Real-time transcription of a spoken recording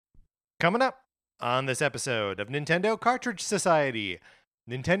Coming up on this episode of Nintendo Cartridge Society,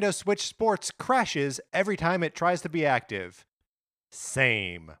 Nintendo Switch Sports crashes every time it tries to be active.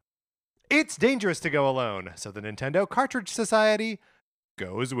 Same. It's dangerous to go alone, so the Nintendo Cartridge Society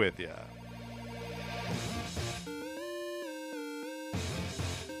goes with ya.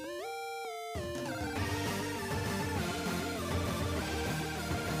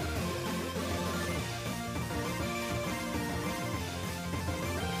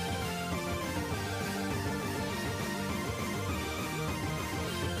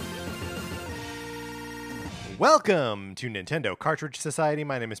 Welcome to Nintendo Cartridge Society.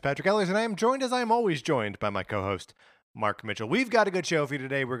 My name is Patrick Ellers, and I am joined, as I am always joined, by my co-host, Mark Mitchell. We've got a good show for you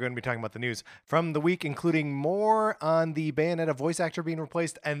today. We're going to be talking about the news from the week, including more on the Bayonetta voice actor being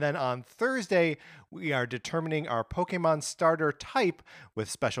replaced. And then on Thursday, we are determining our Pokemon starter type with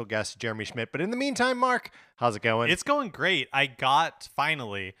special guest Jeremy Schmidt. But in the meantime, Mark, how's it going? It's going great. I got,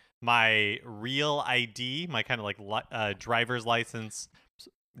 finally, my real ID, my kind of like driver's license.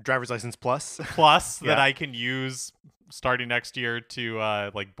 Driver's license plus that I can use starting next year to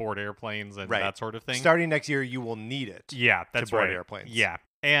like board airplanes and that sort of thing. Starting next year, you will need it. Yeah, that's to board right. airplanes. Yeah,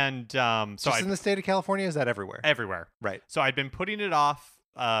 and so just in the state of California, is that everywhere? Everywhere, right? So I'd been putting it off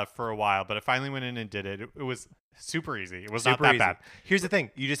for a while, but I finally went in and did it. It was super easy. It was not that bad. Here's the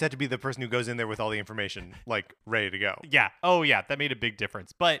thing: you just have to be the person who goes in there with all the information, like ready to go. Yeah. Oh yeah, that made a big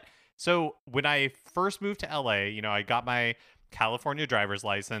difference. But so when I first moved to LA, I got my California driver's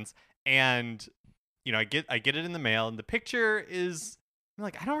license. And I get it in the mail, and the picture is, I'm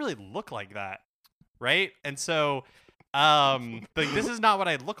like, I don't really look like that, right? And so, this is not what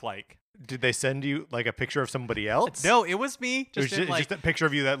I look like. Did they send you like a picture of somebody else? No, it was me. Just a picture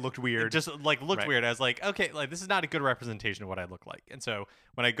of you that looked weird. Just like looked weird. I was like, okay, like this is not a good representation of what I look like. And so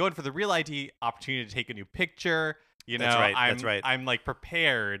when I go in for the real ID opportunity to take a new picture, that's right. I'm like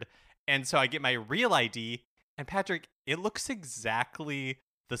prepared, and so I get my real ID, and Patrick, it looks exactly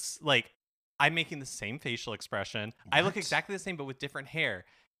I'm making the same facial expression. What? I look exactly the same, but with different hair.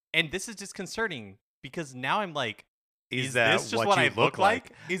 And this is disconcerting because now I'm like, is this just what I look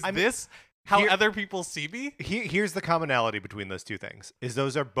like? Is this how other people see me? Here's the commonality between those two things: is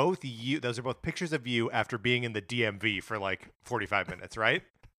those are both you. Those are both pictures of you after being in the DMV for like 45 minutes, right?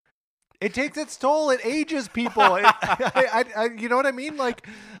 It takes its toll. It ages people. You know what I mean? Like,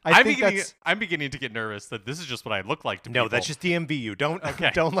 I'm beginning to get nervous that this is just what I look like to people. No, that's just DMV you. Don't let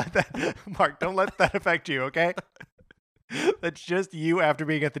that, Mark, don't let that affect you, okay? That's just you after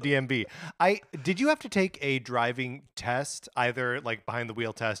being at the DMV. Did you have to take a driving test, either like behind the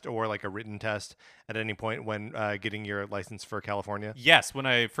wheel test or like a written test at any point when getting your license for California? Yes, when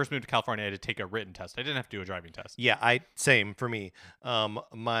I first moved to California, I had to take a written test. I didn't have to do a driving test. Yeah, same for me.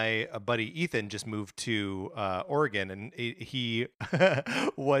 My buddy Ethan just moved to Oregon, and he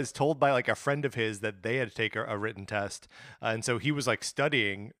was told by like a friend of his that they had to take a written test, and so he was like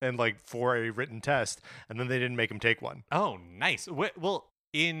studying and like for a written test, and then they didn't make him take one. Oh, nice. Well,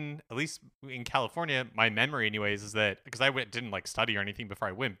 at least in California, my memory anyways is that because I didn't like study or anything before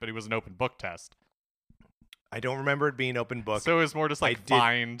I went, but it was an open book test. I don't remember it being open book. So it was more just like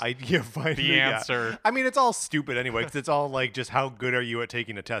find the answer. Yeah. I mean, it's all stupid anyway, because it's all like just how good are you at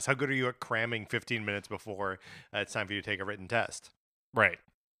taking a test? How good are you at cramming 15 minutes before it's time for you to take a written test? Right.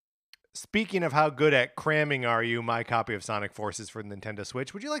 Speaking of how good at cramming are you, my copy of Sonic Forces for the Nintendo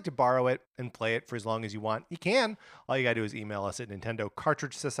Switch, would you like to borrow it and play it for as long as you want? You can. All you got to do is email us at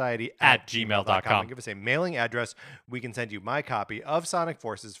nintendocartridgesociety@gmail.com. Give us a mailing address. We can send you my copy of Sonic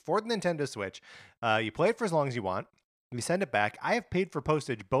Forces for the Nintendo Switch. You play it for as long as you want. We send it back. I have paid for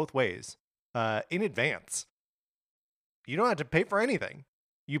postage both ways in advance. You don't have to pay for anything.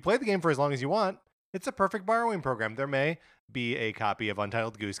 You play the game for as long as you want. It's a perfect borrowing program. There may be a copy of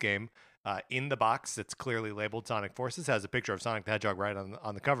Untitled Goose Game in the box that's clearly labeled Sonic Forces, has a picture of Sonic the Hedgehog right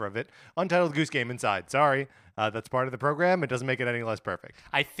on the cover of it. Untitled Goose Game inside. Sorry, that's part of the program. It doesn't make it any less perfect.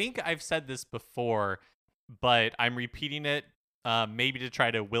 I think I've said this before, but I'm repeating it maybe to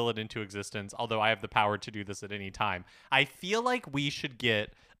try to will it into existence, although I have the power to do this at any time. I feel like we should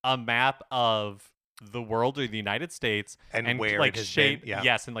get a map of the world or the United States and where like it has shade been. Yeah.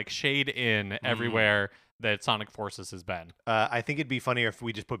 Yes, and like shade in everywhere that Sonic Forces has been. I think it'd be funnier if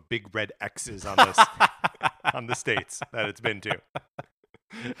we just put big red X's on this on the states that it's been to.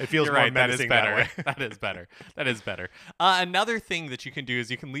 It feels You're more right, menacing that way. That is better. That is better. Another thing that you can do is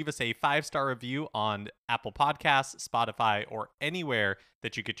you can leave us a 5-star review on Apple Podcasts, Spotify, or anywhere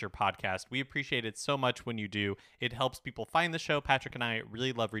that you get your podcast. We appreciate it so much when you do. It helps people find the show. Patrick and I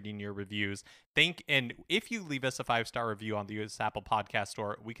really love reading your reviews. And if you leave us a 5-star review on the US Apple Podcast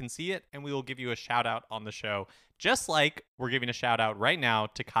Store, we can see it and we will give you a shout out on the show. Just like we're giving a shout out right now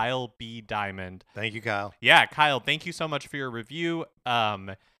to Kyle B. Diamond. Thank you, Kyle. Yeah, Kyle, thank you so much for your review.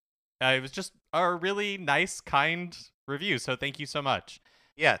 It was just a really nice, kind review. So thank you so much.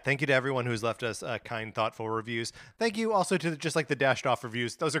 Yeah, thank you to everyone who's left us kind, thoughtful reviews. Thank you also to just like the dashed off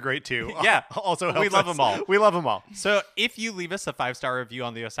reviews. Those are great too. Yeah. Also, we love them all. We love them all. So if you leave us a 5-star review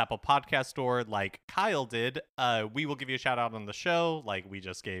on the US Apple Podcast Store, like Kyle did, we will give you a shout out on the show, like we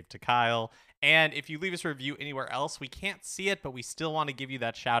just gave to Kyle. And if you leave us a review anywhere else, we can't see it, but we still want to give you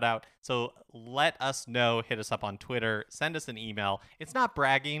that shout out. So let us know. Hit us up on Twitter. Send us an email. It's not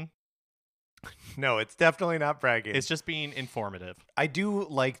bragging. No, it's definitely not bragging. It's just being informative. I do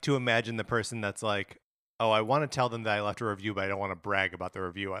like to imagine the person that's like, oh, I want to tell them that I left a review, but I don't want to brag about the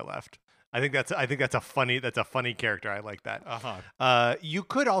review I left. I think that's a funny character. I like that. You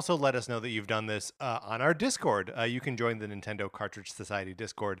could also let us know that you've done this on our Discord. You can join the Nintendo Cartridge Society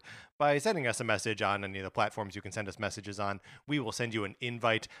Discord by sending us a message on any of the platforms you can send us messages on. We will send you an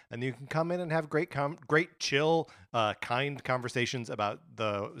invite, and you can come in and have great, chill, kind conversations about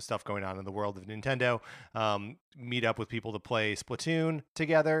the stuff going on in the world of Nintendo. Meet up with people to play Splatoon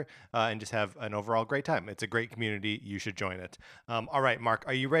together, and just have an overall great time. It's a great community. You should join it. All right, Mark,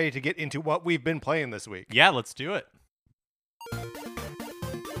 are you ready to get into what we've been playing this week? Yeah, let's do it.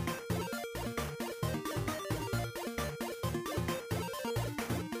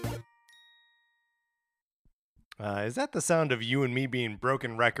 Is that the sound of you and me being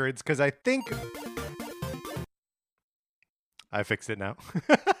broken records? Because I think I fixed it now.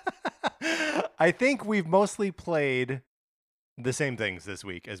 I think we've mostly played the same things this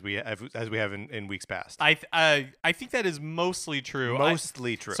week as we have in weeks past. I think that is mostly true.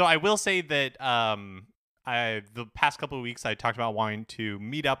 True. So I will say that the past couple of weeks I talked about wanting to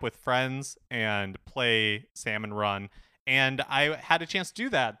meet up with friends and play Salmon Run, and I had a chance to do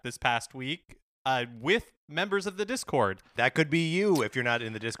that this past week with members of the Discord. That could be you if you're not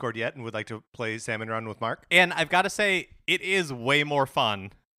in the Discord yet and would like to play Salmon Run with Mark. And I've got to say, it is way more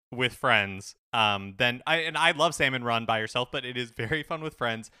fun with friends than I love Salmon Run by yourself, but it is very fun with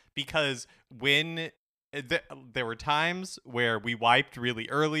friends because when there were times where we wiped really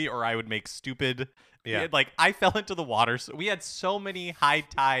early, or I would make stupid. Yeah. Like I fell into the water. So we had so many high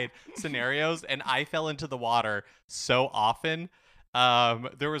tide scenarios, and I fell into the water so often.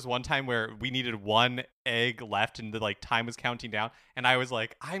 There was one time where we needed one egg left and the time was counting down, and I was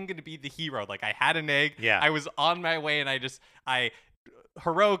like, I'm gonna be the hero. Like I had an egg. Yeah. I was on my way, and I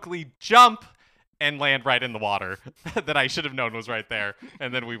heroically jump and land right in the water that I should have known was right there,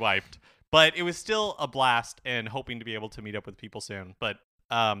 and then we wiped. But it was still a blast, and hoping to be able to meet up with people soon. But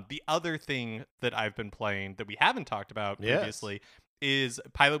the other thing that I've been playing that we haven't talked about previously is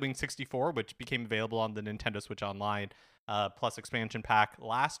Pilotwings 64, which became available on the Nintendo Switch Online plus expansion pack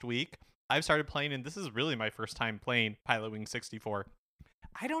last week. I've started playing, and this is really my first time playing Pilotwings 64.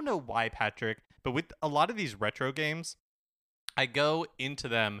 I don't know why, Patrick, but with a lot of these retro games, I go into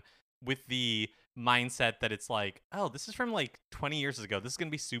them with the mindset that it's like, oh, this is from 20 years ago. This is going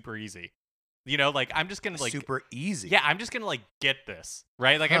to be super easy. You know, I'm just going to super easy. Yeah, I'm just going to get this,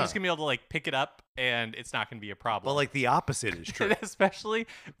 right? I'm just going to be able to pick it up and it's not going to be a problem. Well, the opposite is true. Especially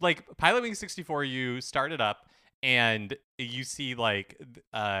Pilotwings 64, you start it up and you see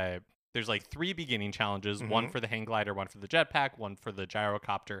there's 3 beginning challenges, one for the hang glider, one for the jetpack, one for the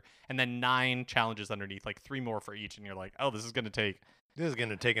gyrocopter, and then 9 challenges underneath, 3 more for each. And you're like, oh, this is going to take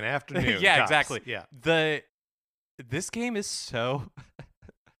an afternoon. Yeah, tops. exactly. Yeah. This game is so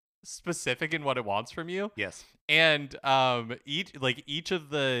specific in what it wants from you. Yes. And each of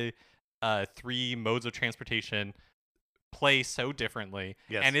the 3 modes of transportation play so differently.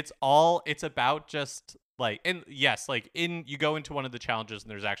 Yes. And it's about just you go into one of the challenges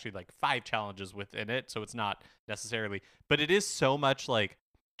and there's actually 5 challenges within it, so it's not necessarily, but it is so much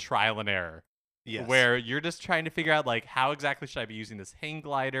trial and error. Yes. Where you're just trying to figure out how exactly should I be using this hang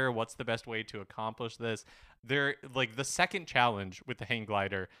glider? What's the best way to accomplish this? The second challenge with the hang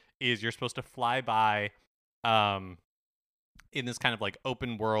glider is you're supposed to fly by in this kind of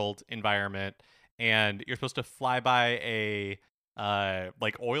open world environment, and you're supposed to fly by a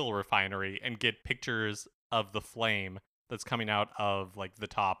oil refinery and get pictures of the flame that's coming out of the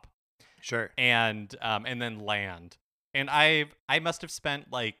top. Sure. And then land. And I must have spent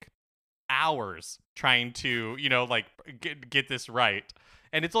hours trying to get this right,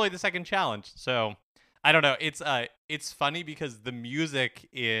 and it's only the second challenge, so I don't know. It's funny because the music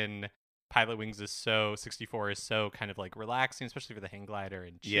in Pilot Wings 64 is so kind of like relaxing, especially for the hang glider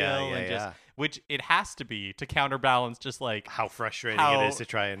and chill Yeah, just yeah. which it has to be to counterbalance just like How frustrating how it is to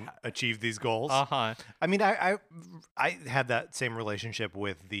try and achieve these goals. uh-huh. I mean, I had that same relationship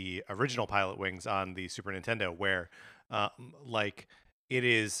with the original Pilot Wings on the Super Nintendo, where like it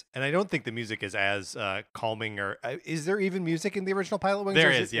is, and I don't think the music is as calming. Or is there even music in the original Pilot Wings? There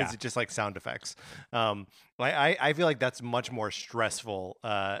or is, yeah. Is it just like sound effects? I feel like that's much more stressful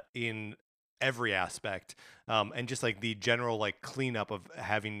in every aspect, and just like the general like cleanup of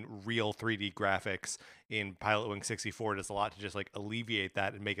having real 3D graphics in Pilot Wing 64 does a lot to just like alleviate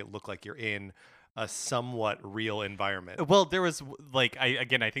that and make it look like you're in a somewhat real environment. Well, there was like I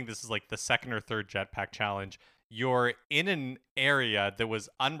think this is like the second or third jetpack challenge. You're in an area that was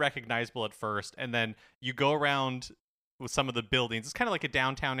unrecognizable at first, and then you go around with some of the buildings. It's kind of like a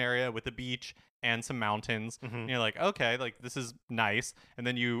downtown area with a beach and some mountains. And you're like, okay, like this is nice. And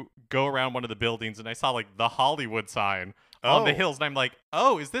then you go around one of the buildings, and I saw like the Hollywood sign on the Oh. hills, and I'm like,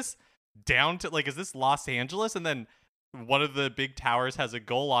 oh, is this is this Los Angeles? And then one of the big towers has a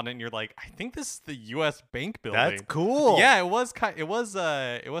goal on it, and you're like, I think this is the U.S. Bank building. That's cool. Yeah, it was kind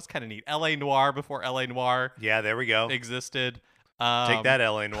of neat. L.A. Noire before L.A. Noire Yeah, there we go. existed. Take that,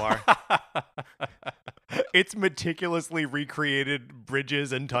 LA Noir. It's meticulously recreated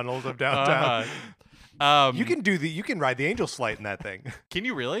bridges and tunnels of downtown. You can ride the Angel's Flight in that thing. Can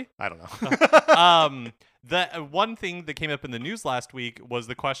you really? I don't know. The one thing that came up in the news last week was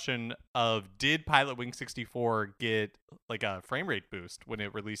the question of, did Pilot Wing 64 get like a frame rate boost when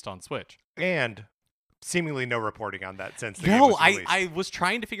it released on Switch? And seemingly no reporting on that since the game was released. I was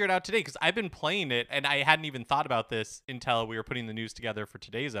trying to figure it out today because I've been playing it and I hadn't even thought about this until we were putting the news together for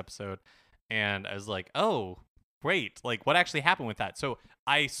today's episode. And I was like, oh, great. Like, what actually happened with that? So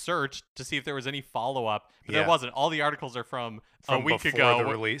I searched to see if there was any follow-up, but there wasn't. All the articles are from a week before ago. the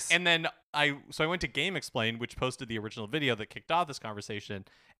release. And then I went to Game Explain, which posted the original video that kicked off this conversation,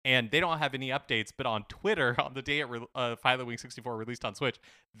 and they don't have any updates. But on Twitter, on the day Pilot Wing 64 released on Switch,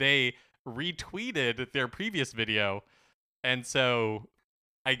 they retweeted their previous video. And so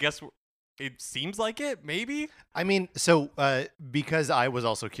I guess it seems like it, maybe. I mean, so because I was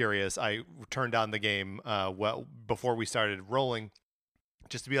also curious, I turned on the game well before we started rolling,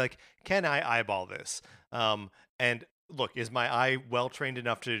 just to be like, can I eyeball this? And look, is my eye well trained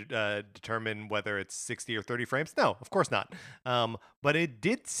enough to determine whether it's 60 or 30 frames? No, of course not. But it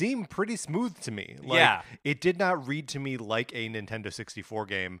did seem pretty smooth to me. Like, it did not read to me like a Nintendo 64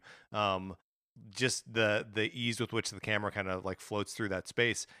 game. Just the ease with which the camera kind of like floats through that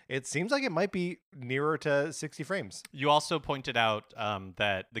space. It seems like it might be nearer to 60 frames. You also pointed out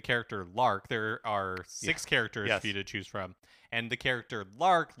that the character Lark, there are 6 characters for you to choose from. And the character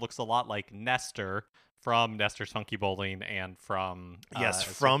Lark looks a lot like Nestor from Nestor's Funky Bowling and from...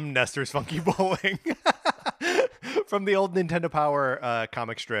 from Nestor's Funky Bowling. From the old Nintendo Power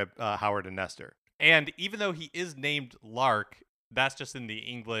comic strip, Howard and Nestor. And even though he is named Lark, that's just in the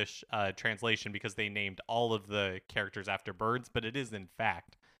English translation because they named all of the characters after birds, but it is in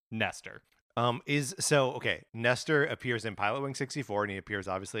fact Nestor. Nestor appears in Pilot Wing 64, and he appears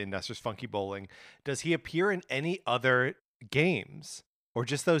obviously in Nestor's Funky Bowling. Does he appear in any other games, or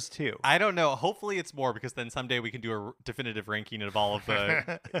just those 2? I don't know. Hopefully it's more, because then someday we can do a definitive ranking of all of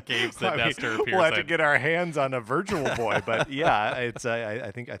the games that Nestor appears in. We'll have to get our hands on a Virtual Boy, but yeah, it's I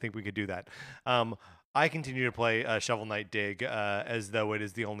think we could do that. I continue to play Shovel Knight Dig as though it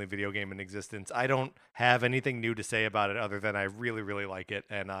is the only video game in existence. I don't have anything new to say about it other than I really, really like it.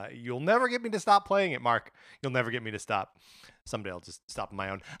 And you'll never get me to stop playing it, Mark. You'll never get me to stop. Someday I'll just stop on my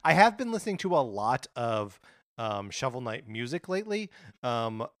own. I have been listening to a lot of Shovel Knight music lately.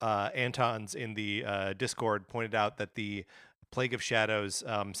 Anton's in the Discord pointed out that the Plague of Shadows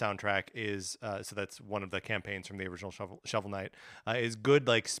soundtrack is so that's one of the campaigns from the original Shovel Knight, is good,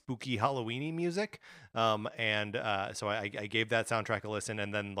 like spooky Halloweeny music, and so I gave that soundtrack a listen,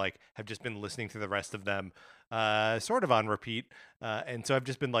 and then like have just been listening to the rest of them sort of on repeat, and so I've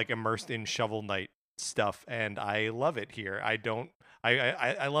just been like immersed in Shovel Knight stuff, and I love it here.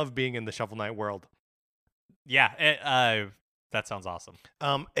 I love being in the Shovel Knight world. Yeah, that sounds awesome.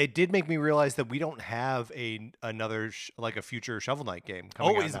 It did make me realize that we don't have another a future Shovel Knight game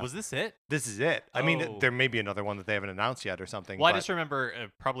coming out now. Was this it? This is it. I mean, there may be another one that they haven't announced yet or something. Well, I just remember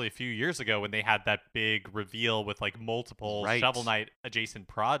probably a few years ago when they had that big reveal with like multiple Shovel Knight adjacent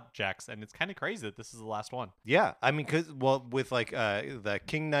projects, and it's kind of crazy that this is the last one. Yeah, I mean, with like the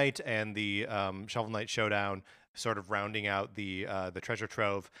King Knight and the Shovel Knight Showdown sort of rounding out the treasure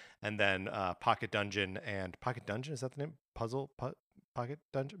trove, and then Pocket Dungeon, is that the name? Pocket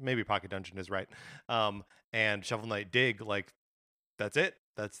Dungeon? Maybe Pocket Dungeon is right. And Shovel Knight Dig, like, that's it.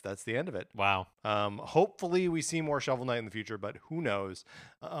 that's the end of it. Wow. Hopefully we see more Shovel Knight in the future, but who knows?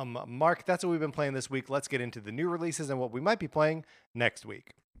 Mark, that's what we've been playing this week. Let's get into the new releases and what we might be playing next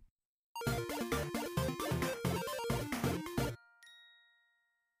week.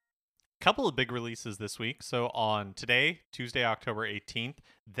 Couple of big releases this week. So on today, Tuesday, October 18th,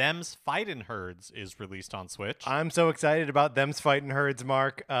 Them's Fightin' Herds is released on Switch. I'm so excited about Them's Fightin' Herds,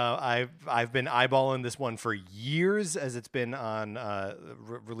 Mark. I've been eyeballing this one for years as it's been on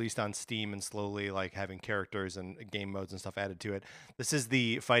released on Steam and slowly like having characters and game modes and stuff added to it. This is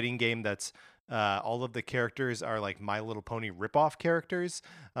the fighting game that's all of the characters are like My Little Pony ripoff characters.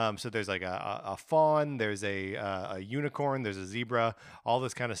 So there's like a fawn, there's a unicorn, there's a zebra, all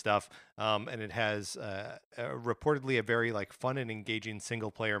this kind of stuff. And it has reportedly a very like fun and engaging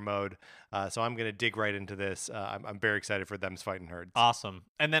single player mode. So I'm gonna dig right into this. I'm very excited for Them's Fightin' Herds. Awesome.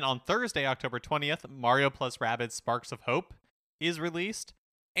 And then on Thursday, October 20th, Mario plus Rabbids Sparks of Hope is released,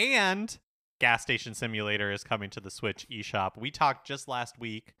 and Gas Station Simulator is coming to the Switch eShop. We talked just last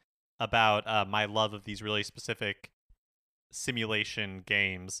week about my love of these really specific simulation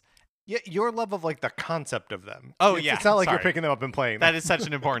games. Yeah, your love of like the concept of them. Oh, It's yeah. not like Sorry. you're picking them up and playing them. That is such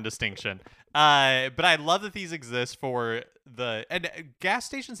an important distinction. But I love that these exist for the... And Gas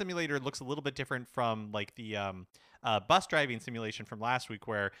Station Simulator looks a little bit different from like the bus driving simulation from last week,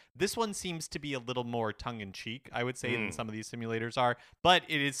 where this one seems to be a little more tongue-in-cheek, I would say, than some of these simulators are. But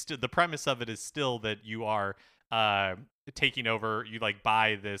it is the premise of it is still that you are... taking over, you like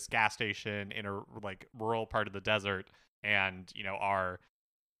buy this gas station in a like rural part of the desert, and you know are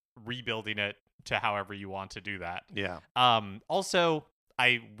rebuilding it to however you want to do that. Yeah. Also,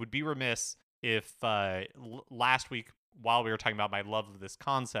 I would be remiss if last week while we were talking about my love of this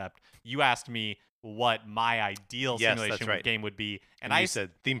concept, you asked me what my ideal Yes, simulation that's right. game would be, And I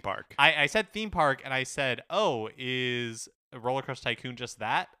said theme park. I said theme park, and I said, "Oh, is Roller Coaster Tycoon just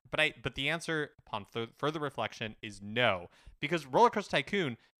that?" But the answer upon further reflection is no, because Roller Coaster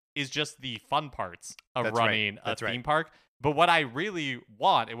Tycoon is just the fun parts of That's right. running a That's right. theme park. But what I really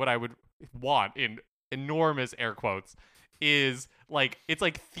want, and what I would want in enormous air quotes, is like it's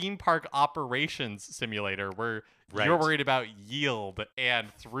like theme park operations simulator where Right. you're worried about yield and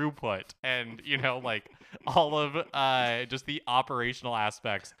throughput and you know like all of just the operational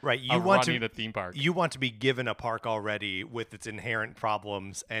aspects Right. You of want running to a theme park. you want to be given a park already with its inherent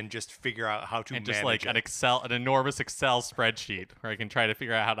problems and just figure out how to And manage just like it. an enormous Excel spreadsheet where I can try to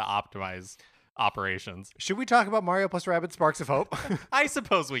figure out how to optimize operations. Should we talk about Mario plus Rabbids Sparks of Hope? I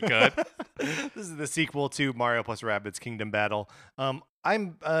suppose we could. This is the sequel to Mario plus Rabbids Kingdom Battle.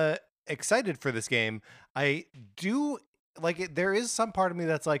 I'm excited for this game. I do like it. There is some part of me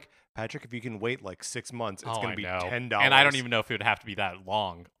that's like, Patrick, if you can wait like 6 months, it's Oh, going I to be know. $10. And I don't even know if it would have to be that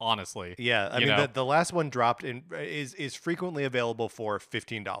long, honestly. Yeah, I you mean know? the last one dropped in is frequently available for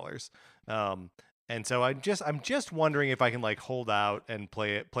 $15. And so I'm just wondering if I can like hold out and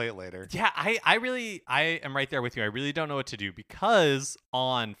play it later. Yeah, I am right there with you. I really don't know what to do because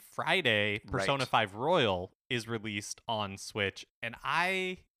on Friday, Persona Right. 5 Royal is released on Switch, and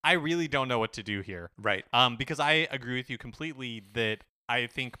I really don't know what to do here. Right. Because I agree with you completely that I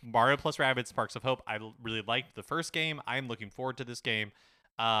think Mario plus Rabbids Sparks of Hope, I really liked the first game. I'm looking forward to this game.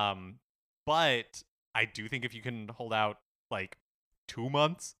 But I do think if you can hold out like 2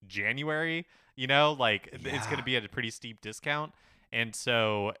 months, January, you know, like it's going Yeah. to be at a pretty steep discount. And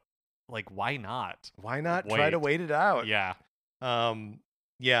so like, why not? Why not try to wait it out? Yeah.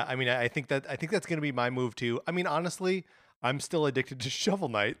 Yeah, I mean, I think that's going to be my move too. I mean, honestly, I'm still addicted to Shovel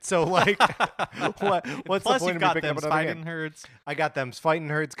Knight. So like what's Plus the point you've of me got picking them up another Fighting game? Herds. I got Them's Fightin'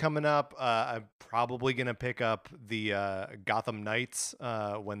 Herds coming up. I'm probably going to pick up the Gotham Knights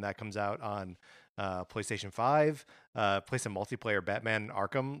when that comes out on PlayStation 5. Play some multiplayer Batman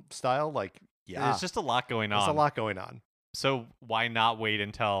Arkham style. Like, yeah, There's just a lot going there's on. a lot going on. So why not wait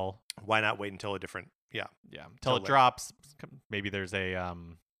until Why not wait until a different, until Till it later. drops? Maybe there's a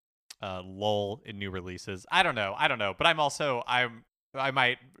lull in new releases. I don't know, but I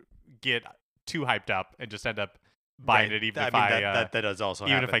might get too hyped up and just end up buying Right. it I mean, that does also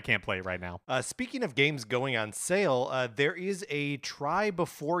even happen. if I can't play it right now. Speaking of games going on sale, there is a try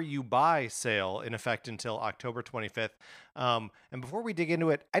before you buy sale in effect until October 25th. And before we dig into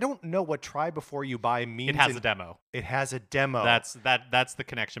it, I don't know what try before you buy means. It has a demo. It has a demo. That's the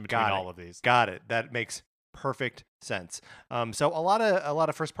connection between Got it. all of these. Got it. That makes perfect sense. So a lot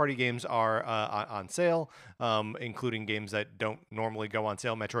of first party games are on sale, including games that don't normally go on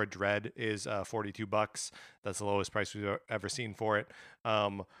sale. Metroid Dread is $42. That's the lowest price we've ever seen for it.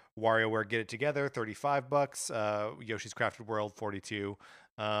 WarioWare Get It Together, $35. Yoshi's Crafted World, $42.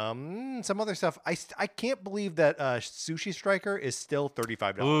 Some other stuff. I can't believe that Sushi Striker is still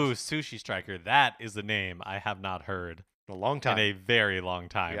 $35. Ooh, Sushi Striker. That is a name I have not heard A long time. in a very long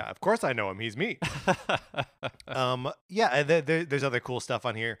time. Yeah, of course I know him. He's me. Yeah, there's other cool stuff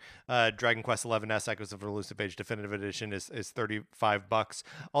on here. Dragon Quest XI S Echoes of Elusive Age Definitive Edition is $35.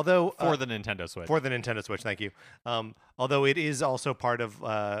 Although For the Nintendo Switch. for the Nintendo Switch, thank you. Although it is also part of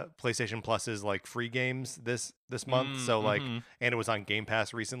PlayStation Plus's like free games this month. So like, and it was on Game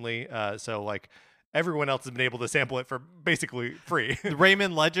Pass recently. So like, everyone else has been able to sample it for basically free. The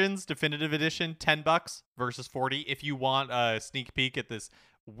Rayman Legends Definitive Edition, $10 versus $40. If you want a sneak peek at this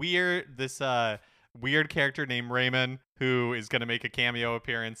weird character named Rayman, who is going to make a cameo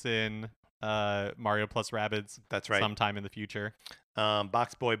appearance in Mario plus Rabbids. That's right. Sometime in the future.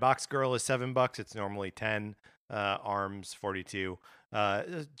 Box Boy Box Girl is $7. It's normally $10. ARMS $42.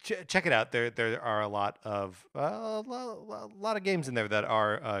 Check it out. There are a lot of games in there that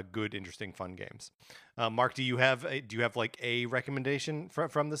are good, interesting, fun games. Mark, do you have like a recommendation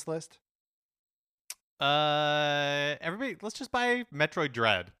from this list? Everybody, let's just buy Metroid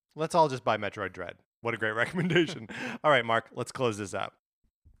Dread. Let's all just buy Metroid Dread. What a great recommendation. All right, Mark, let's close this out.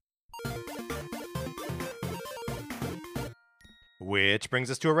 Which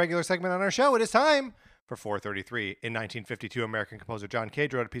brings us to a regular segment on our show. It is time for 433. In 1952, American composer John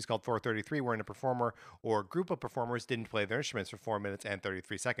Cage wrote a piece called 433, wherein a performer or group of performers didn't play their instruments for 4 minutes and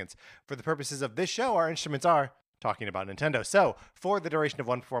 33 seconds. For the purposes of this show, our instruments are talking about Nintendo. So, for the duration of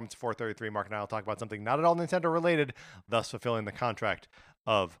one performance, 433, Mark and I will talk about something not at all Nintendo related, thus fulfilling the contract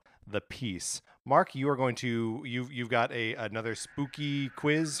of the piece. Mark, you are going to you've got another spooky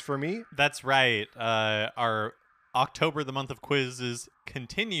quiz for me. That's right. Our October, the month of quizzes,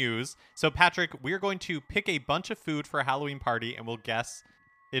 continues. So, Patrick, we're going to pick a bunch of food for a Halloween party, and we'll guess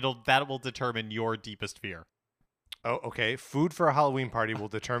that will determine your deepest fear. Oh, okay. Food for a Halloween party will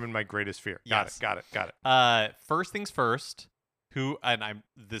determine my greatest fear. Yes. Got it. First things first.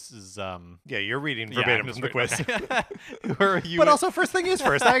 This is Yeah, you're reading verbatim from the quiz. Okay. Who are you? But also, first thing is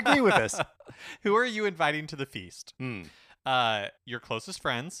first. I agree with this. Who are you inviting to the feast? Your closest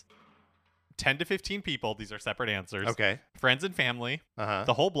friends. 10 to 15 people. These are separate answers. Okay. Friends and family. Uh-huh.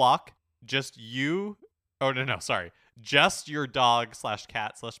 The whole block. Just you. Oh, no, sorry. Just your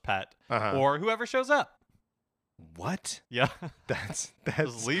dog/cat/pet. Uh-huh. Or whoever shows up. What? Yeah. That's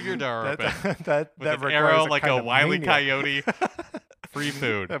Just leave your door open. That With an requires arrow a like kind a of Wile E. mania. Coyote. Free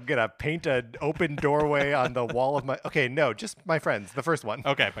food. I'm gonna paint an open doorway on the wall of my. Okay, no, just my friends. The first one.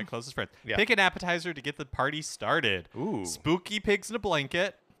 Okay, my closest friends. Yeah. Pick an appetizer to get the party started. Ooh. Spooky pigs in a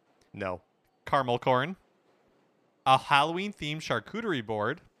blanket. No. Caramel corn. A Halloween-themed charcuterie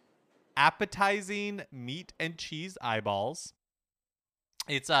board. Appetizing meat and cheese eyeballs.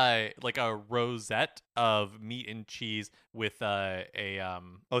 It's like a rosette of meat and cheese with they're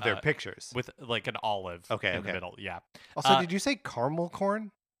pictures. with like an olive Okay, in the okay. middle. Yeah. Also, did you say caramel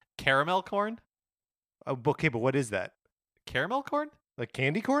corn? Caramel corn? Okay, but what is that? Caramel corn? Like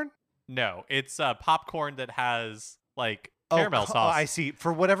candy corn? No, it's popcorn that has like caramel sauce. Oh, I see.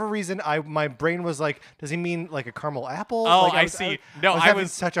 For whatever reason, my brain was like, does he mean like a caramel apple? Oh, like, I see. No, I was having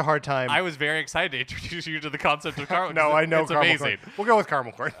such a hard time. I was very excited to introduce you to the concept of caramel. No, I know it's caramel amazing. corn. We'll go with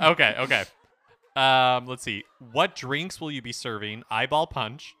caramel corn. Okay. Let's see. What drinks will you be serving? Eyeball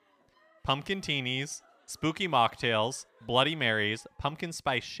punch, pumpkin teenies, spooky mocktails, Bloody Marys, pumpkin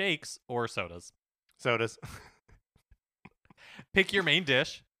spice shakes, or sodas? Sodas. Pick your main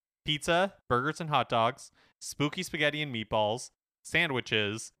dish: pizza, burgers and hot dogs, spooky spaghetti and meatballs,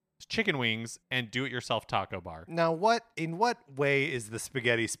 sandwiches, chicken wings, and do-it-yourself taco bar. Now, in what way is the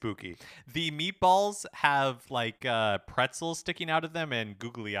spaghetti spooky? The meatballs have like pretzels sticking out of them and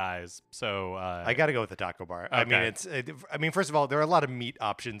googly eyes. So I got to go with the taco bar. Okay. I mean, first of all, there are a lot of meat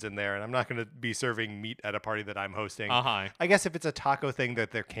options in there, and I'm not going to be serving meat at a party that I'm hosting. Uh-huh. I guess if it's a taco thing,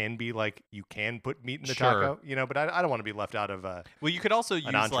 that there can be like you can put meat in the Sure. taco, but I don't want to be left out of. Well, you could also use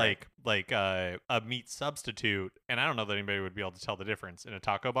entree. like a meat substitute, and I don't know that anybody would be able to tell the difference in a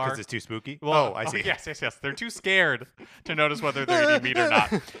taco bar. because it's too spooky. Well, I see. Yes. They're too scared to notice whether they're eating meat or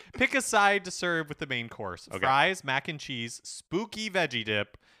not. Pick a side to serve with the main course. Okay. Fries, mac and cheese, spooky veggie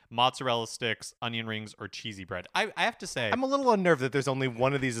dip, mozzarella sticks, onion rings, or cheesy bread. I have to say, I'm a little unnerved that there's only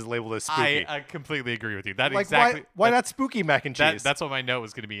one of these is labeled as spooky. I completely agree with you. That like, exactly. why not spooky mac and cheese? That's what my note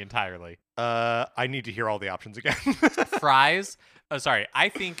was going to be entirely. I need to hear all the options again. Fries, Sorry, I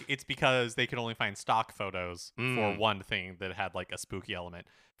think it's because they could only find stock photos for Mm. one thing that had like a spooky element.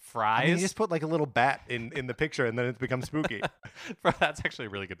 I mean, you Fries. just put like a little bat in the picture, and then it becomes spooky. That's actually a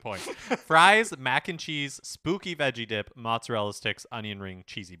really good point. Fries, mac and cheese, spooky veggie dip, mozzarella sticks, onion ring,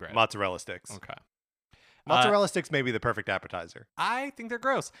 cheesy bread. Mozzarella sticks. Okay. Mozzarella sticks may be the perfect appetizer. I think they're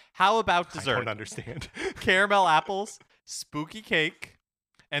gross. How about I dessert? don't understand. Caramel apples, spooky cake,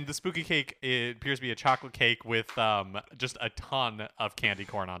 and the spooky cake, it appears to be a chocolate cake with just a ton of candy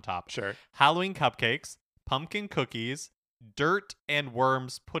corn on top. Sure. Halloween cupcakes, pumpkin cookies, dirt and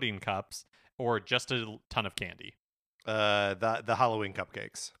worms pudding cups, or just a ton of candy. The Halloween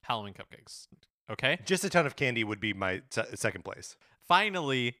cupcakes. Halloween cupcakes. Okay. Just a ton of candy would be my second place.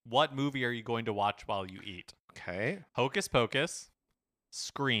 Finally, what movie are you going to watch while you eat? Okay. Hocus Pocus,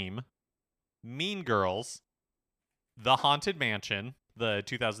 Scream, Mean Girls, The Haunted Mansion, the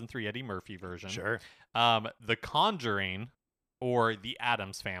 2003 Eddie Murphy version. Sure. The Conjuring, or The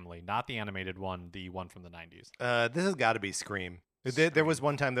Addams Family, not the animated one, the one from the 90s. This has got to be Scream. There was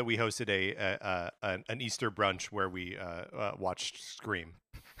one time that we hosted an Easter brunch where we watched Scream.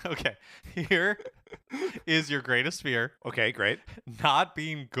 Okay, here is your greatest fear: Okay, great. not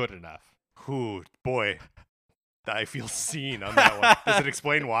being good enough. Ooh, boy. I feel seen on that one. Does it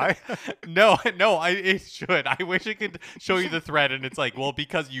explain why? No, it should. I wish it could show you the thread, and it's like, well,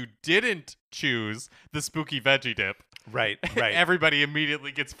 because you didn't choose the spooky veggie dip. Right. Everybody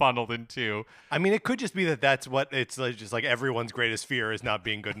immediately gets funneled into. I mean, it could just be that's what it's like, just like everyone's greatest fear is not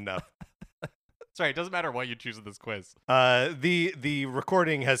being good enough. Sorry, it doesn't matter what you choose in this quiz. The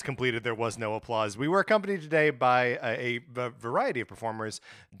recording has completed. There was no applause. We were accompanied today by a variety of performers,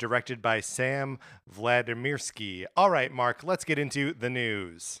 directed by Sam Vladimirsky. All right, Mark, let's get into the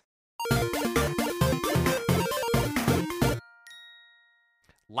news.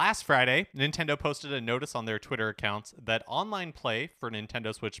 Last Friday, Nintendo posted a notice on their Twitter accounts that online play for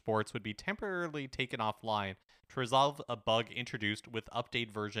Nintendo Switch Sports would be temporarily taken offline to resolve a bug introduced with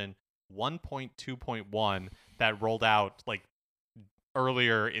update version 1.2.1 that rolled out like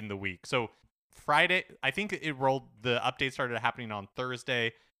earlier in the week. So Friday, I think the update started happening on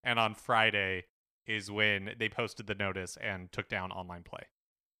Thursday, and on Friday is when they posted the notice and took down online play.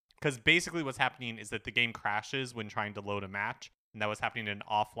 Because basically what's happening is that the game crashes when trying to load a match, and that was happening in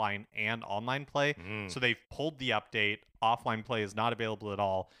offline and online play. So they've pulled the update. Offline play is not available at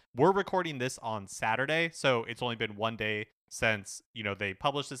all. We're recording this on Saturday, so it's only been 1 day since, they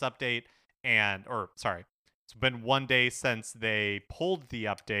published this update, it's been 1 day since they pulled the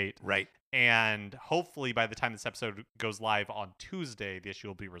update. Right. And hopefully by the time this episode goes live on Tuesday, the issue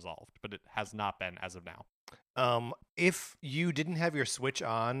will be resolved, but it has not been as of now. If you didn't have your Switch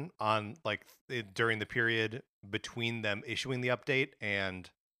on like during the period between them issuing the update and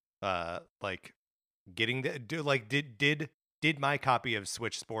like getting did my copy of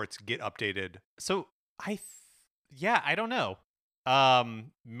Switch Sports get updated? So I don't know.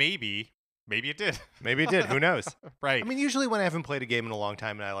 Maybe it did. Maybe it did. Who knows? Right. I mean, usually when I haven't played a game in a long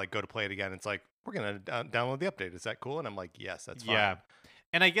time and I like go to play it again, it's like, we're gonna download the update. Is that cool? And I'm like, yes, that's fine. Yeah.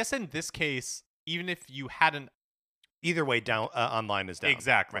 And I guess in this case, even if you hadn't, either way, down online is down.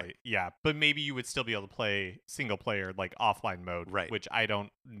 exactly. Right. Yeah. But maybe you would still be able to play single player, like offline mode, Right. which I don't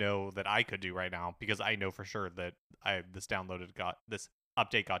know that I could do right now, because I know for sure that this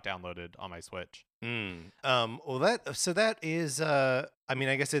update got downloaded on my Switch. Well, that is I mean,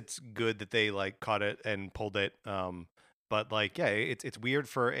 I guess it's good that they like caught it and pulled it. But like, yeah, it's weird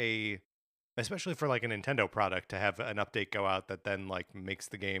especially for like a Nintendo product to have an update go out that then like makes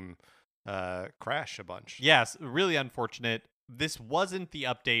the game crash a bunch. Yes, really unfortunate. This wasn't the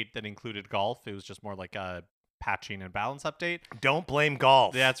update that included golf. It was just more like a patching and balance update. Don't blame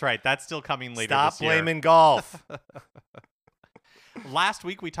golf. That's right. That's still coming later Stop this year. blaming golf. Last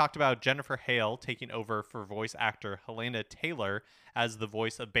week, we talked about Jennifer Hale taking over for voice actor Helena Taylor as the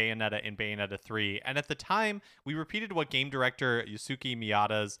voice of Bayonetta in Bayonetta 3. And at the time, we repeated what game director Yusuke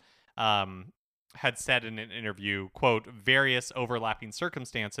Miyata's had said in an interview, quote, various overlapping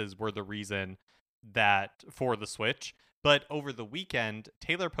circumstances were the reason for the switch. But over the weekend,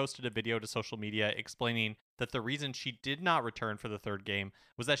 Taylor posted a video to social media explaining that the reason she did not return for the third game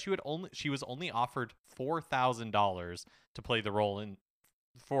was that she was only offered $4,000 to play the role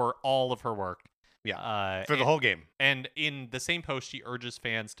for all of her work. Yeah, for the whole game. And in the same post, she urges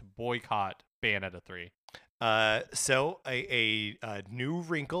fans to boycott Bayonetta 3. So a new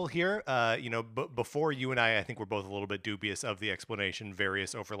wrinkle here, before you and I think we're both a little bit dubious of the explanation,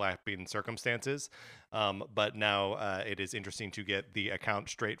 various overlapping circumstances. But now it is interesting to get the account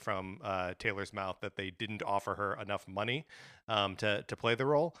straight from Taylor's mouth that they didn't offer her enough money to play the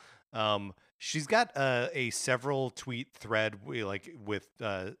role. She's got a several tweet thread with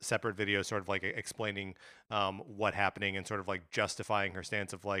separate videos, sort of like explaining what happening and sort of like justifying her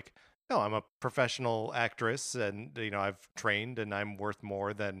stance of like, no, I'm a professional actress, and I've trained, and I'm worth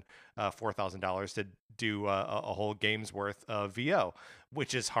more than $4,000 to do a whole game's worth of VO,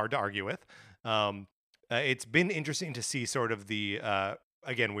 which is hard to argue with. It's been interesting to see sort of the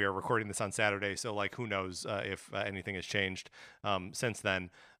again, we are recording this on Saturday, so like who knows if anything has changed since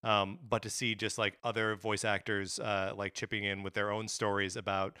then. But to see just like other voice actors like chipping in with their own stories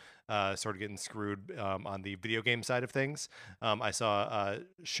about sort of getting screwed on the video game side of things. I saw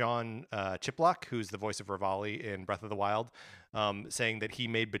Sean Chiplock, who's the voice of Rivali in Breath of the Wild, saying that he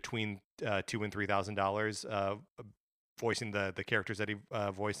made between $2,000 and $3,000 voicing the characters that he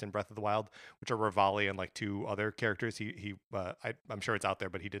voiced in Breath of the Wild, which are Rivali and like two other characters. I'm sure it's out there,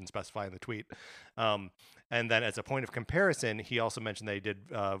 but he didn't specify in the tweet. And then as a point of comparison, he also mentioned they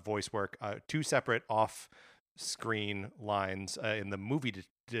did voice work, two separate off-screen lines in the movie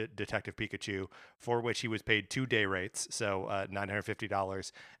Detective Pikachu, for which he was paid 2 day rates, so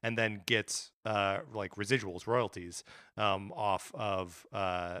 $950, and then gets like residuals, royalties off of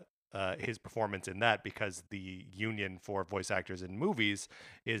his performance in that, because the union for voice actors in movies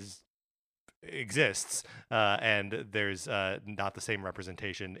exists, and there's not the same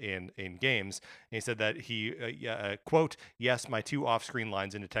representation in games. And he said that he quote, "Yes, my 2 off-screen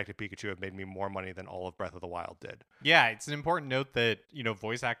lines in Detective Pikachu have made me more money than all of Breath of the Wild did." Yeah, it's an important note that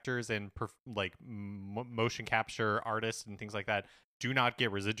voice actors and motion capture artists and things like that do not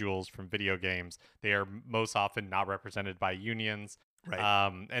get residuals from video games. They are most often not represented by unions.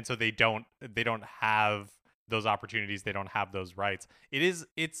 Right. And so they don't have those opportunities. They don't have those rights. It is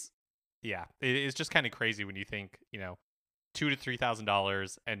just kind of crazy when you think, $2,000 to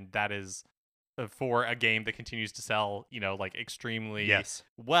 $3,000, and that is for a game that continues to sell, like extremely Yes.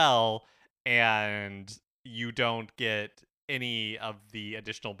 well, and you don't get any of the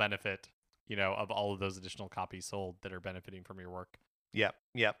additional benefit, of all of those additional copies sold that are benefiting from your work. Yep.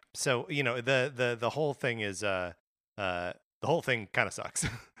 So, the whole thing is the whole thing kind of sucks.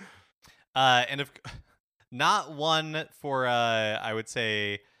 And if not one for I would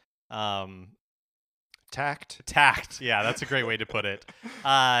say tact. Yeah, that's a great way to put it.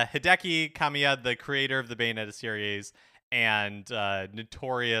 Hideki Kamiya, the creator of the Bayonetta series and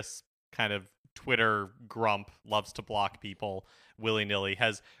notorious kind of Twitter grump, loves to block people willy-nilly,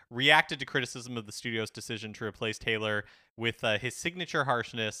 has reacted to criticism of the studio's decision to replace Taylor with his signature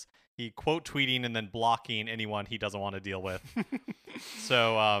harshness. He quote tweeting and then blocking anyone he doesn't want to deal with.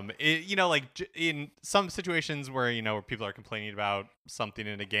 So, in some situations where, where people are complaining about something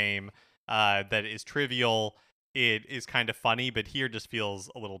in a game that is trivial, it is kind of funny, but here just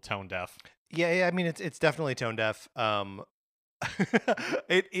feels a little tone deaf. Yeah, I mean, it's definitely tone deaf.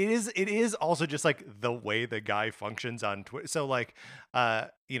 It is also just like the way the guy functions on Twitter. So like, I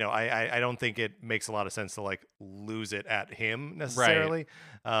don't think it makes a lot of sense to like lose it at him necessarily.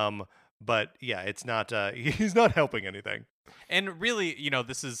 Right. But yeah, it's not. He's not helping anything. And really,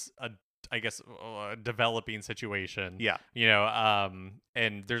 this is a developing situation. Yeah.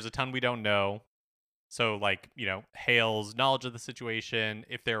 And there's a ton we don't know. So like, Hale's knowledge of the situation,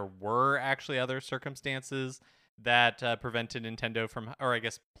 if there were actually other circumstances that prevented Nintendo from, or I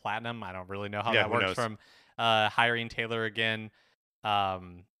guess Platinum, I don't really know how that works, from hiring Taylor again.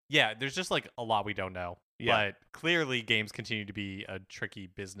 There's just like a lot we don't know. Yeah. But clearly games continue to be a tricky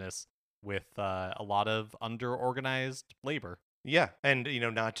business with a lot of under-organized labor. Yeah, and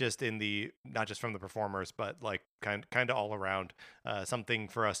not just from the performers, but like kind of all around. Something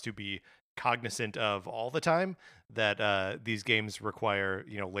for us to be cognizant of all the time, that these games require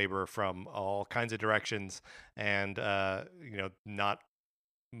labor from all kinds of directions, and not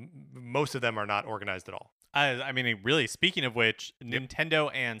most of them are not organized at all. I mean, really, speaking of which, Nintendo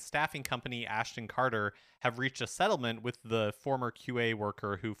and staffing company Ashton Carter have reached a settlement with the former QA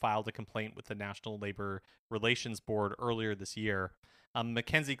worker who filed a complaint with the National Labor Relations Board earlier this year.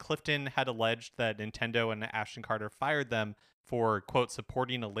 Mackenzie Clifton had alleged that Nintendo and Ashton Carter fired them for, quote,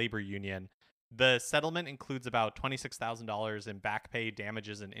 supporting a labor union. The settlement includes about $26,000 in back pay,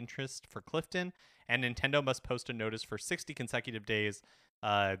 damages, and interest for Clifton, and Nintendo must post a notice for 60 consecutive days.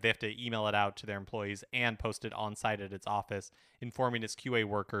 They have to email it out to their employees and post it on site at its office, informing its QA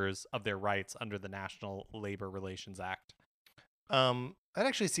workers of their rights under the National Labor Relations Act. That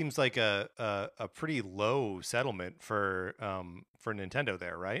actually seems like a pretty low settlement for Nintendo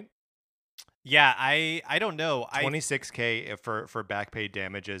there, right? Yeah, I don't know. $26K for back pay,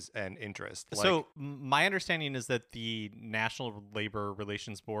 damages, and interest. So my understanding is that the National Labor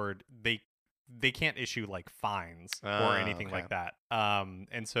Relations Board, they they can't issue like fines or Ah, anything okay. like that.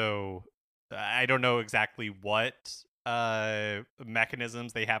 And so I don't know exactly what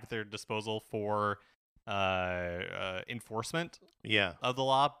mechanisms they have at their disposal for enforcement Yeah. of the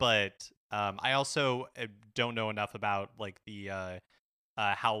law, but I also don't know enough about like the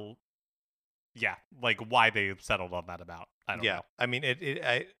how like why they settled on that amount. I don't Yeah. know. I mean,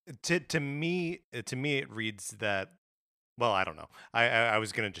 to me, it reads that. Well, I don't know. I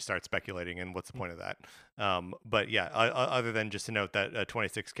was gonna just start speculating, and what's the point of that? But yeah, other than just to note that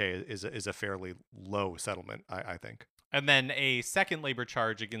 26K is a fairly low settlement, I think. And then a second labor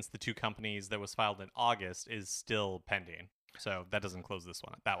charge against the two companies that was filed in August is still pending. So that doesn't close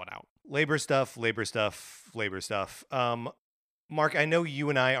that one out. Labor stuff, labor stuff, labor stuff. Mark, I know you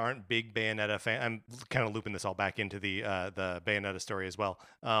and I aren't big Bayonetta fan. I'm kind of looping this all back into the Bayonetta story as well.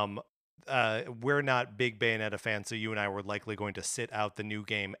 We're not big Bayonetta fans, so you and I were likely going to sit out the new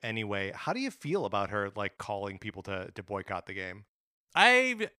game anyway. How do you feel about her like calling people to boycott the game?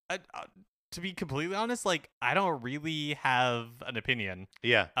 To be completely honest, like I don't really have an opinion.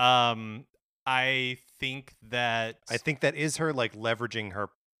 Yeah, I think that is her like leveraging her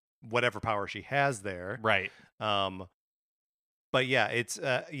whatever power she has there. right. But yeah, it's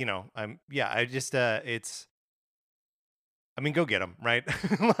I just it's. I mean, go get them, right?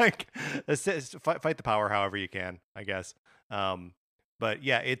 Like, fight the power however you can, I guess. But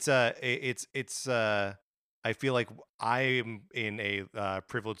yeah, it's I feel like I'm in a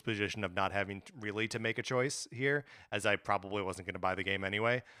privileged position of not having really to make a choice here, as I probably wasn't going to buy the game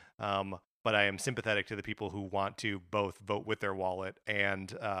anyway. But I am sympathetic to the people who want to both vote with their wallet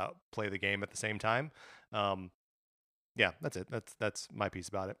and play the game at the same time. Yeah, that's it. That's my piece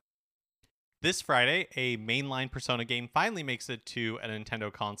about it. This Friday, a mainline Persona game finally makes it to a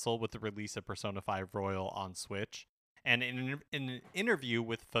Nintendo console with the release of Persona 5 Royal on Switch. And in an interview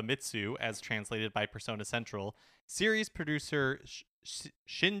with Famitsu, as translated by Persona Central, series producer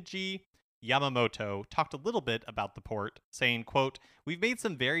Shinji Yamamoto talked a little bit about the port, saying, quote, "We've made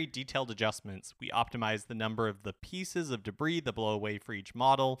some very detailed adjustments. We optimized the number of the pieces of debris that blow away for each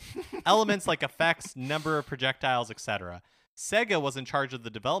model, elements like effects, number of projectiles, etc. Sega was in charge of the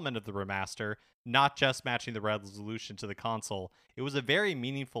development of the remaster, not just matching the resolution to the console. It was a very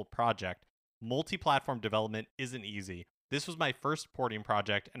meaningful project. Multi-platform development isn't easy. This was my first porting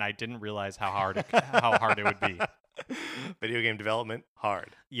project, and I didn't realize how hard it would be." Video game development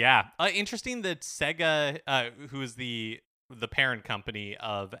hard. Yeah, interesting that Sega, who is the parent company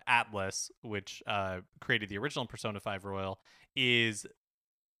of Atlas, which created the original Persona 5 Royal, is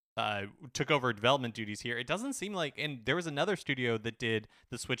took over development duties here. It doesn't seem like, and there was another studio that did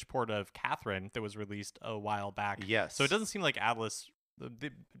the Switch port of Catherine that was released a while back. Yes. So it doesn't seem like Atlas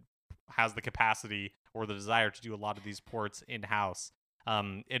has the capacity or the desire to do a lot of these ports in-house.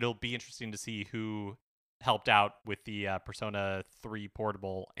 It'll be interesting to see who helped out with the Persona 3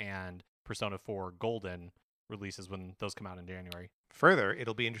 Portable and Persona 4 Golden releases when those come out in January. Further,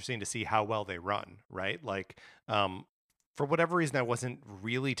 it'll be interesting to see how well they run, right? Like, for whatever reason, I wasn't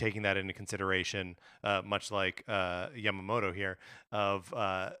really taking that into consideration, much like Yamamoto here, of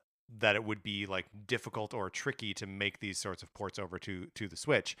that it would be like difficult or tricky to make these sorts of ports over to the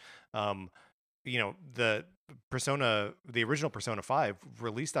Switch. The original Persona 5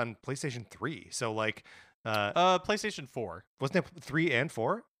 released on PlayStation 3, so like PlayStation 4. wasn't it 3 and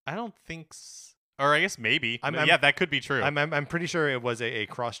 4? I don't think or I guess maybe. I'm- Yeah, that could be true. I'm pretty sure it was a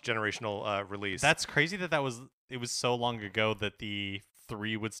cross-generational release. That's crazy it was so long ago that the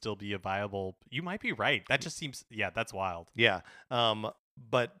 3 would still be a viable. You might be right. That just seems, that's wild. Yeah.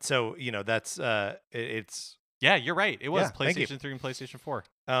 But so, that's it's Yeah, you're right. It was Yeah, thank you. PlayStation 3 and PlayStation 4.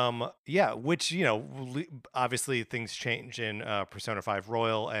 yeah, which obviously things change in Persona 5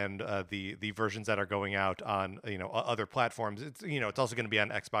 Royal and the versions that are going out on other platforms. It's it's also going to be on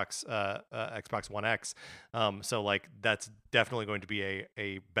Xbox Xbox One X. So like that's definitely going to be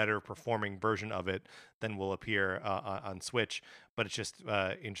a better performing version of it than will appear on Switch. But it's just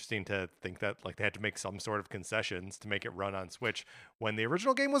interesting to think that like they had to make some sort of concessions to make it run on Switch when the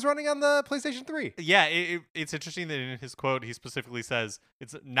original game was running on the PlayStation 3. Yeah, it's interesting that in his quote he specifically says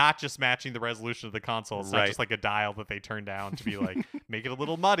it's not just matching the resolution of the console. It's not Right. just like a dial that they turn down to be like make it a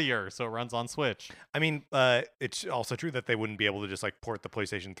little muddier so it runs on Switch. I mean, it's also true that they wouldn't be able to just like port the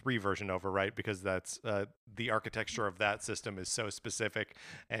PlayStation 3 version over, right? Because that's the architecture of that system is so specific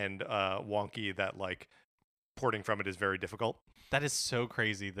and wonky that like porting from it is very difficult. That is so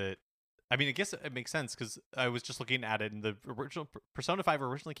crazy that I mean, I guess it makes sense because I was just looking at it, and the original Persona 5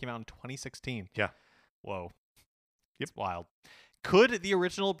 originally came out in 2016. Yeah. Whoa. It's wild. Could the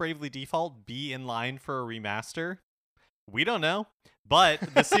original Bravely Default be in line for a remaster? We don't know. But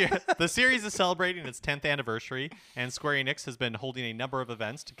the series is celebrating its 10th anniversary, and Square Enix has been holding a number of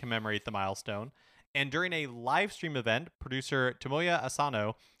events to commemorate the milestone. And during a live stream event, producer Tomoya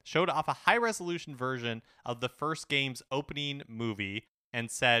Asano showed off a high-resolution version of the first game's opening movie and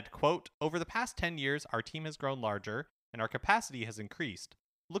said, quote, "Over the past 10 years, our team has grown larger, and our capacity has increased.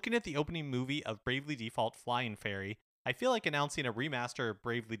 Looking at the opening movie of Bravely Default Flying Fairy, I feel like announcing a remaster of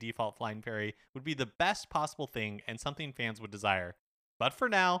Bravely Default Flying Fairy would be the best possible thing and something fans would desire. But for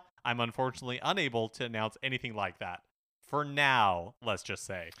now, I'm unfortunately unable to announce anything like that. For now, let's just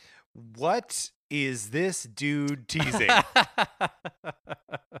say." What is this dude teasing?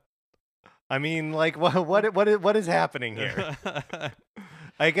 I mean, like, what is happening here?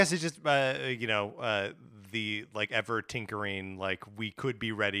 I guess it's just, the like ever tinkering, like we could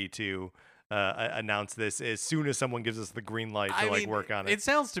be ready to announce this as soon as someone gives us the green light to work on it. It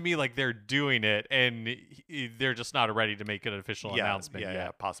sounds to me like they're doing it, and they're just not ready to make an official announcement yet.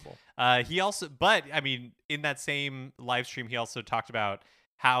 Yeah, possible. He also, but I mean, in that same live stream, he also talked about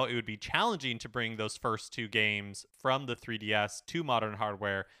how it would be challenging to bring those first two games from the 3DS to modern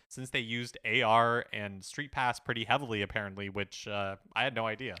hardware, since they used AR and Street Pass pretty heavily, apparently, which I had no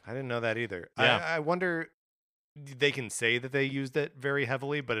idea. I didn't know that either. Yeah. I wonder, they can say that they used it very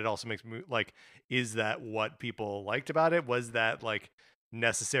heavily, but it also makes me like, is that what people liked about it? Was that like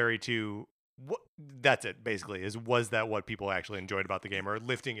necessary to, that's it basically, was that what people actually enjoyed about the game, or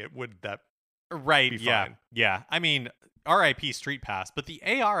lifting it, would that Right, be yeah. fine? Yeah. I mean, RIP Street Pass, but the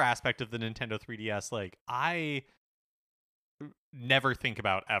AR aspect of the Nintendo 3DS, like, I never think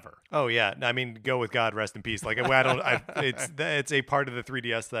about ever. Oh yeah, I mean, go with God, rest in peace. Like, I don't. It's a part of the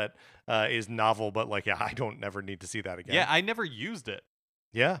 3DS that is novel, but like, yeah, I don't never need to see that again. Yeah, I never used it.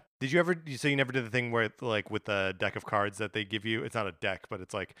 Yeah. Did you ever? So you never did the thing where, like, with the deck of cards that they give you, it's not a deck, but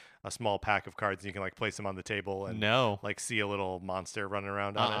it's like a small pack of cards, and you can like place them on the table and No. like see a little monster running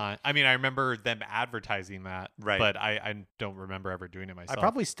around on it. I mean, I remember them advertising that, Right. but I don't remember ever doing it myself. I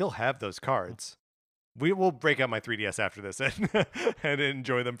probably still have those cards. We will break out my 3DS after this and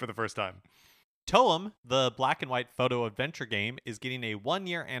enjoy them for the first time. Toem, the black and white photo adventure game, is getting a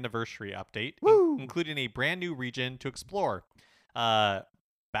 1-year anniversary update, Woo! including a brand new region to explore.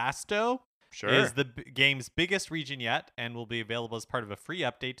 Basto Sure. is the game's biggest region yet, and will be available as part of a free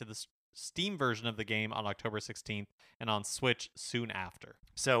update to the Steam version of the game on October 16th, and on Switch soon after.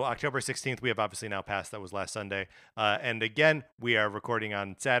 So October 16th, we have obviously now passed. That was last Sunday. And again, we are recording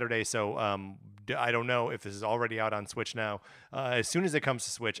on Saturday. So I don't know if this is already out on Switch now. As soon as it comes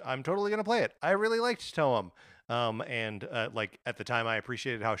to Switch, I'm totally going to play it. I really liked Toem. And like at the time, I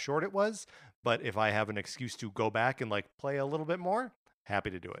appreciated how short it was. But if I have an excuse to go back and like play a little bit more, happy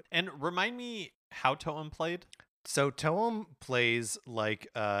to do it. And remind me how Toem played? So Toem plays like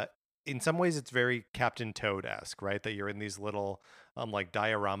in some ways it's very Captain Toad-esque, right? That you're in these little like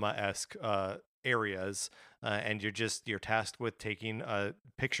diorama-esque areas, and you're tasked with taking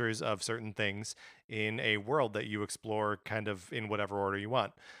pictures of certain things in a world that you explore kind of in whatever order you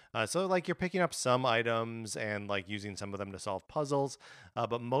want. So like you're picking up some items and like using some of them to solve puzzles,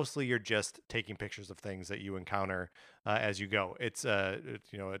 but mostly you're just taking pictures of things that you encounter as you go. It's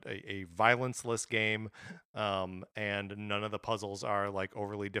a violence-less game, and none of the puzzles are like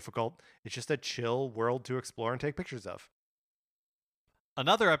overly difficult. It's just a chill world to explore and take pictures of.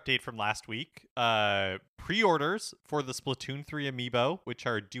 Another update from last week, pre-orders for the Splatoon 3 amiibo, which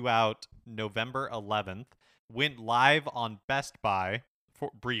are due out November 11th, went live on Best Buy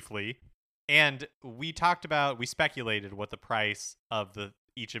briefly, and we speculated what the price of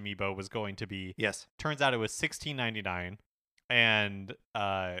each amiibo was going to be. Yes. Turns out it was $16.99, and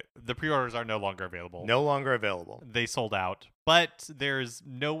the pre-orders are no longer available. No longer available. They sold out. But there's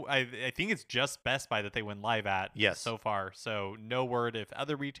no, I think it's just Best Buy that they went live at so far. So no word if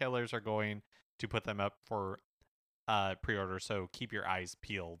other retailers are going to put them up for pre-order. So keep your eyes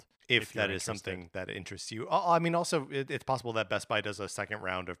peeled. If that is something that interests you. I mean, also, it's possible that Best Buy does a second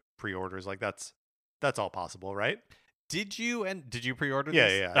round of pre-orders. Like that's all possible, right? Did you pre-order Yeah,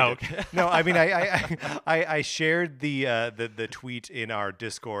 this? yeah. Oh, okay. No, I mean, I shared the tweet in our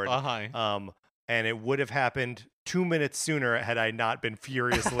Discord. And it would have happened 2 minutes sooner had I not been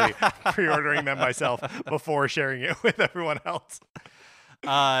furiously pre-ordering them myself before sharing it with everyone else.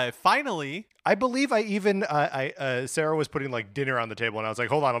 Finally, I believe I even Sarah was putting like dinner on the table, and I was like,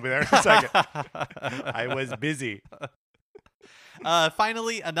 "Hold on, I'll be there in a second." I was busy.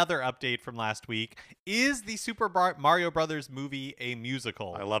 Finally, another update from last week. Is the Super Mario Brothers movie a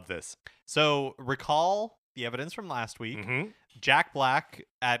musical? I love this. So recall the evidence from last week. Mm-hmm. Jack Black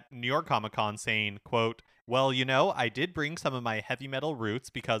at New York Comic Con saying, quote, "Well, I did bring some of my heavy metal roots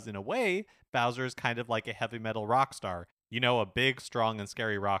because in a way, Bowser is kind of like a heavy metal rock star. a big, strong, and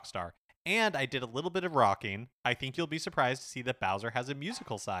scary rock star. And I did a little bit of rocking. I think you'll be surprised to see that Bowser has a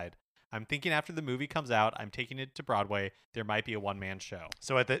musical side. I'm thinking after the movie comes out, I'm taking it to Broadway. There might be a one-man show.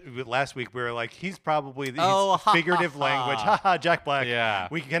 So last week we were like, he's probably ha, figurative ha, language. ha. Ha ha, Jack Black. Yeah.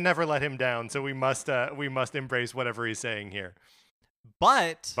 We can never let him down. So we must embrace whatever he's saying here.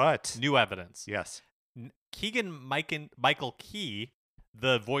 But new evidence. Yes. Michael Key,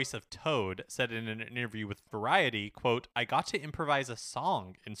 the voice of Toad, said in an interview with Variety, quote, "I got to improvise a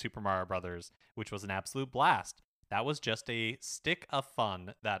song in Super Mario Brothers, which was an absolute blast. That was just a stick of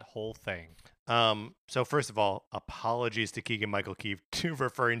fun, that whole thing." So first of all, apologies to Keegan-Michael Key to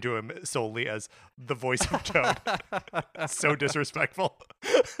referring to him solely as the voice of Toad. So disrespectful.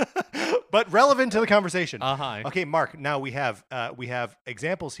 But relevant to the conversation. Uh-huh. Okay, Mark, now we have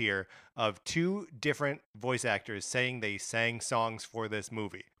examples here of two different voice actors saying they sang songs for this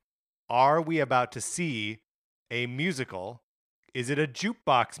movie. Are we about to see a musical? Is it a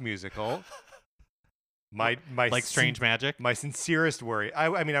jukebox musical? My like Strange Magic? My sincerest worry.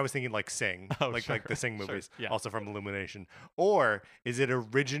 I mean, I was thinking like Sing, like the Sing Sure, movies, yeah. also from Illumination. Or is it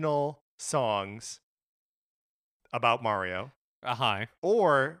original songs about Mario? Uh-huh.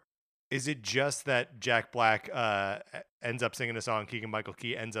 Or is it just that Jack Black ends up singing a song, Keegan-Michael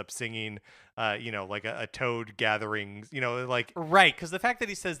Key ends up singing, like a Toad gathering, like... Right, because the fact that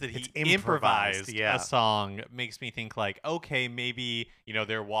he says that he It's improvised, improvised yeah. a song makes me think like, okay, maybe,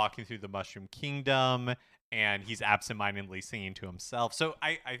 they're walking through the Mushroom Kingdom and he's absentmindedly singing to himself. So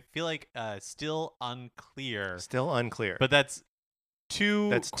I feel like still unclear. Still unclear. But that's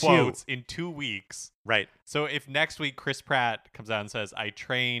two quotes in 2 weeks. Right. So if next week Chris Pratt comes out and says, I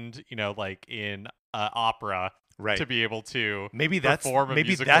trained, like in opera Right. to be able to Maybe that's perform a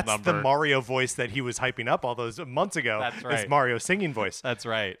musical number. the Mario voice that he was hyping up all those months ago. That's right. It's Mario's singing voice. That's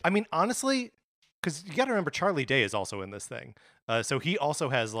right. I mean, honestly, because you got to remember Charlie Day is also in this thing. So he also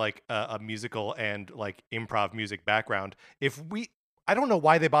has like a musical and like improv music background. I don't know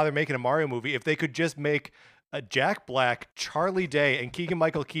why they bother making a Mario movie if they could just make a Jack Black, Charlie Day, and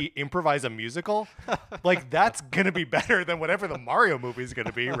Keegan-Michael Key improvise a musical. Like that's gonna be better than whatever the Mario movie is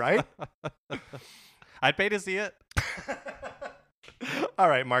gonna be, right? I'd pay to see it. All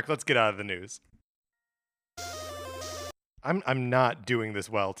right, Mark, let's get out of the news. I'm not doing this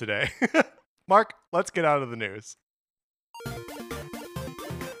well today. Mark, let's get out of the news.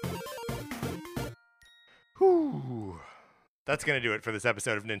 Whew. That's going to do it for this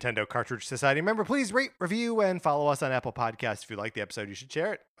episode of Nintendo Cartridge Society. Remember, please rate, review, and follow us on Apple Podcasts. If you like the episode, you should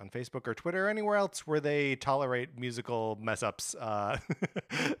share it on Facebook or Twitter or anywhere else where they tolerate musical mess-ups.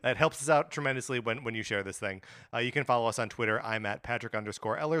 That helps us out tremendously when you share this thing. You can follow us on Twitter. I'm at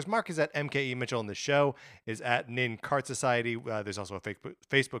Patrick_Ellers. Mark is at MKE Mitchell, and the show is at Nin Cart Society. There's also a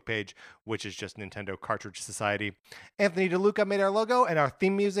Facebook page, which is just Nintendo Cartridge Society. Anthony DeLuca made our logo, and our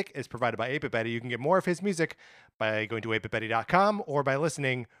theme music is provided by 8-Bit Betty. You can get more of his music by going to 8bitbetty.com or by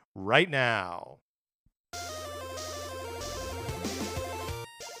listening right now.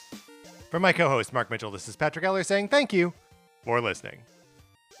 For my co-host, Mark Mitchell, this is Patrick Eller saying thank you for listening.